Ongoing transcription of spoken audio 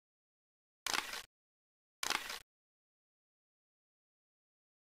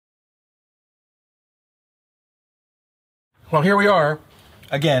Well, here we are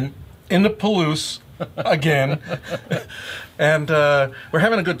Again. in the Palouse again, and we're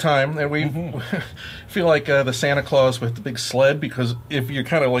having a good time, and we feel like the Santa Claus with the big sled, because if you're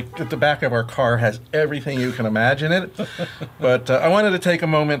kind of like at the back of our car has everything you can imagine in it. But I wanted to take a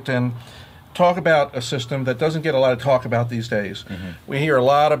moment and talk about a system that doesn't get a lot of talk about these days. We hear a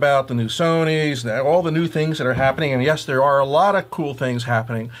lot about the new Sonys, all the new things that are happening, and yes, there are a lot of cool things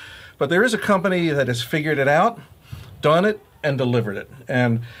happening, but there is a company that has figured it out, done it, and delivered it.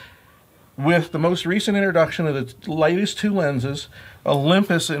 And with the most recent introduction of the latest two lenses,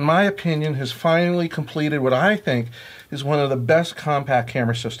 Olympus, in my opinion, has finally completed what I think is one of the best compact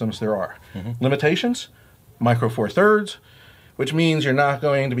camera systems there are. Limitations? Micro Four Thirds, which means you're not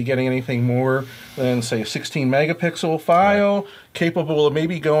going to be getting anything more than, say, a 16 megapixel file, capable of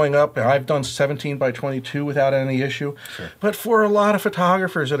maybe going up. I've done 17 by 22 without any issue. But for a lot of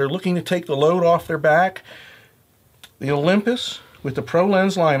photographers that are looking to take the load off their back, the Olympus with the Pro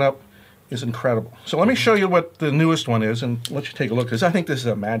Lens lineup is incredible. So let me show you what the newest one is and let you take a look, because I think this is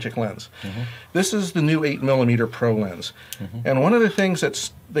a magic lens. This is the new 8mm Pro Lens. And one of the things that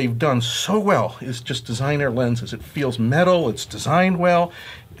they've done so well is just design their lenses. It feels metal, it's designed well,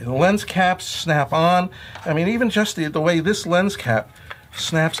 the lens caps snap on. I mean, even just the way this lens cap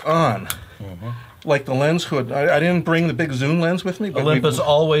snaps on. Like the lens hood. I didn't bring the big zoom lens with me. But Olympus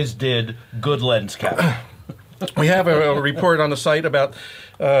always did good lens cap. We have a report on the site about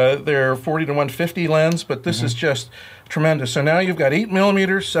their 40 to 150 lens, but this is just tremendous. So now you've got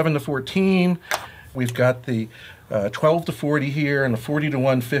 8mm, 7 to 14. We've got the 12 to 40 here, and the 40 to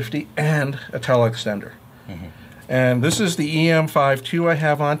 150, and a teleextender. And this is the EM5 2 I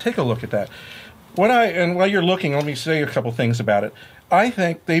have on. Take a look at that. And while you're looking, let me say a couple things about it. I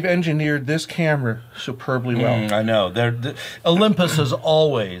think they've engineered this camera superbly well. I know. Olympus has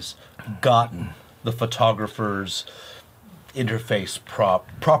always gotten the photographer's interface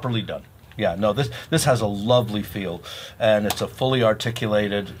properly done. Yeah, no, this has a lovely feel, and it's a fully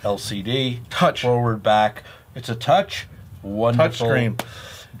articulated LCD. Touch. Forward, back. It's a touch. Wonderful. Touch screen.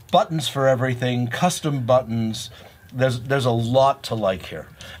 Buttons for everything, custom buttons. There's a lot to like here,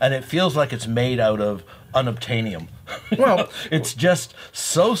 and it feels like it's made out of unobtainium. Well, it's just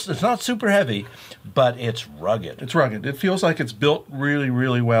so, it's not super heavy, but it's rugged. It's rugged. It feels like it's built really,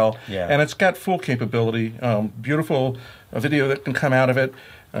 really well. Yeah. And it's got full capability. Beautiful video that can come out of it.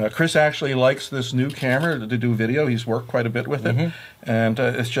 Chris actually likes this new camera to do video. He's worked quite a bit with it. And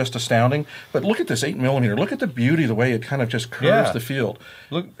it's just astounding. But look at this 8mm. Look at the beauty, the way it kind of just curves the field.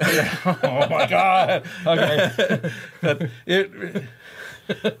 Look. Oh, my God. Okay.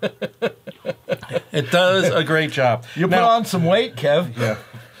 It does a great job. You put on some weight, Kev. Yeah.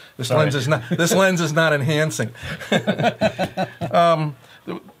 This lens is not enhancing.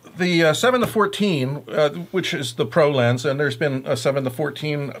 The 7 to 14, which is the Pro lens, and there's been a 7 to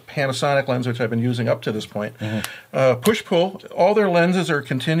 14 Panasonic lens, which I've been using up to this point. Push-pull, all their lenses are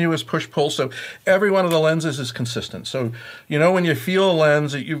continuous push-pull, so every one of the lenses is consistent. So, you know, when you feel a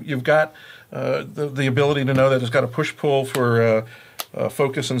lens, you've got the ability to know that it's got a push-pull for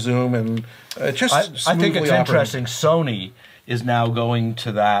focus and zoom, and it just I think it's operating. interesting. Sony is now going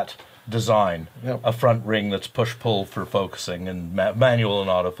to that design, a front ring that's push-pull for focusing and manual and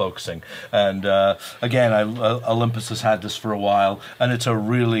auto-focusing. And again, Olympus has had this for a while, and it's a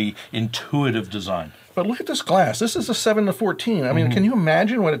really intuitive design. But look at this glass. This is a 7 to 14. I mean, can you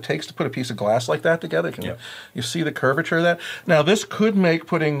imagine what it takes to put a piece of glass like that together? Can you see the curvature of that? Now, this could make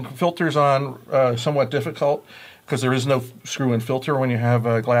putting filters on somewhat difficult, because there is no screw-in filter when you have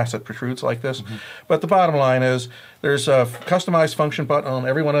glass that protrudes like this. But the bottom line is there's a customized function button on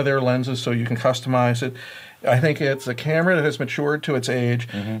every one of their lenses, so you can customize it. I think it's a camera that has matured to its age,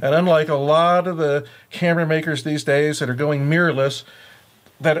 and unlike a lot of the camera makers these days that are going mirrorless,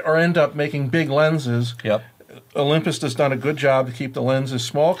 that end up making big lenses, Olympus has done a good job to keep the lenses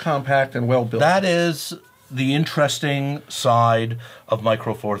small, compact, and well-built. That is the interesting side of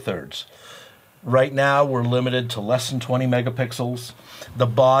Micro Four Thirds. Right now, we're limited to less than 20 megapixels. The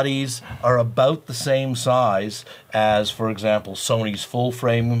bodies are about the same size as, for example, Sony's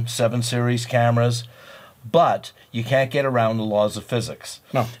full-frame 7 Series cameras, but you can't get around the laws of physics.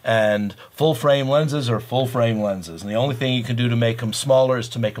 No. And full-frame lenses are full-frame lenses, and the only thing you can do to make them smaller is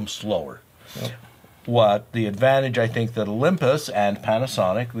to make them slower. What the advantage, I think, that Olympus and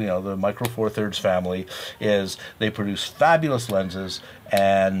Panasonic, you know, the Micro Four Thirds family, is they produce fabulous lenses,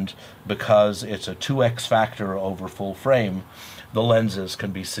 and because it's a 2x factor over full frame, the lenses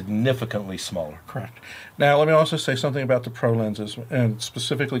can be significantly smaller. Correct. Now, let me also say something about the Pro lenses, and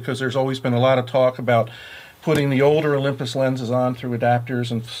specifically because there's always been a lot of talk about putting the older Olympus lenses on through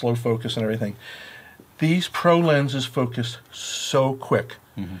adapters and slow focus and everything. These pro lenses focus so quick.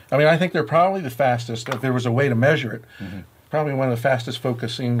 I mean, I think they're probably the fastest, if there was a way to measure it, probably one of the fastest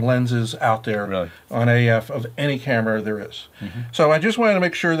focusing lenses out there on AF of any camera there is. So I just wanted to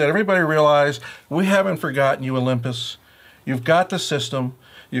make sure that everybody realized we haven't forgotten you, Olympus. You've got the system.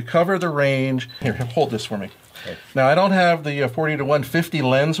 You cover the range. Here, hold this for me. Okay. Now, I don't have the 40 to 150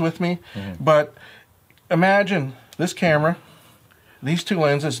 lens with me, but imagine this camera, these two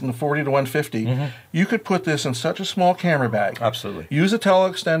lenses in the 40 to 150, you could put this in such a small camera bag. Absolutely. Use a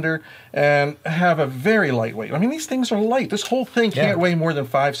teleextender and have a very lightweight. I mean, these things are light. This whole thing can't weigh more than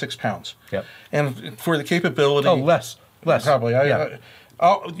 5-6 pounds. Yep. And for the capability... Oh, less. Probably.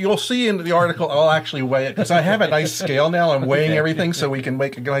 You'll see in the article, I'll actually weigh it, because I have a nice scale now. I'm weighing everything so we can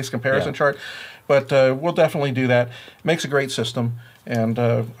make a nice comparison chart. But we'll definitely do that. Makes a great system, and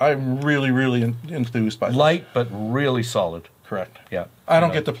I'm really, really enthused by it. Light, but really solid. Correct. Yeah. I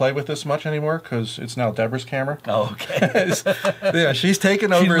don't get to play with this much anymore because it's now Deborah's camera. Oh, okay. Yeah, she's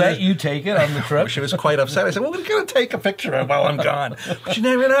taken over. She let you take it on the trip? She was quite upset. I said, well, we're going to take a picture of it while I'm gone. But you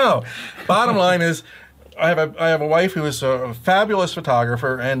never know. Bottom line is, I have a wife who is a fabulous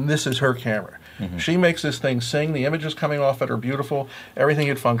photographer, and this is her camera. She makes this thing sing. The images coming off it are beautiful. Everything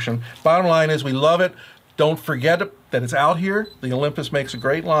would function. Bottom line is, we love it. Don't forget that it's out here. The Olympus makes a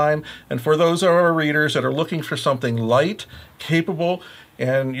great line. And for those of our readers that are looking for something light, capable,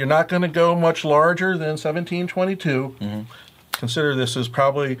 and you're not going to go much larger than 1722, consider this as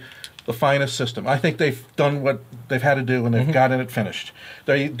probably the finest system. I think they've done what they've had to do, and they've gotten it finished.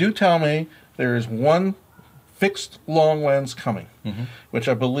 They do tell me there is one fixed long lens coming, which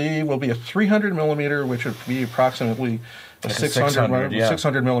I believe will be a 300 millimeter, which would be approximately a like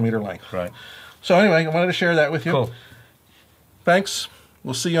 600 millimeter length. Right. So anyway, I wanted to share that with you. Cool. Thanks.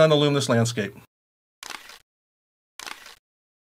 We'll see you on the Luminous Landscape.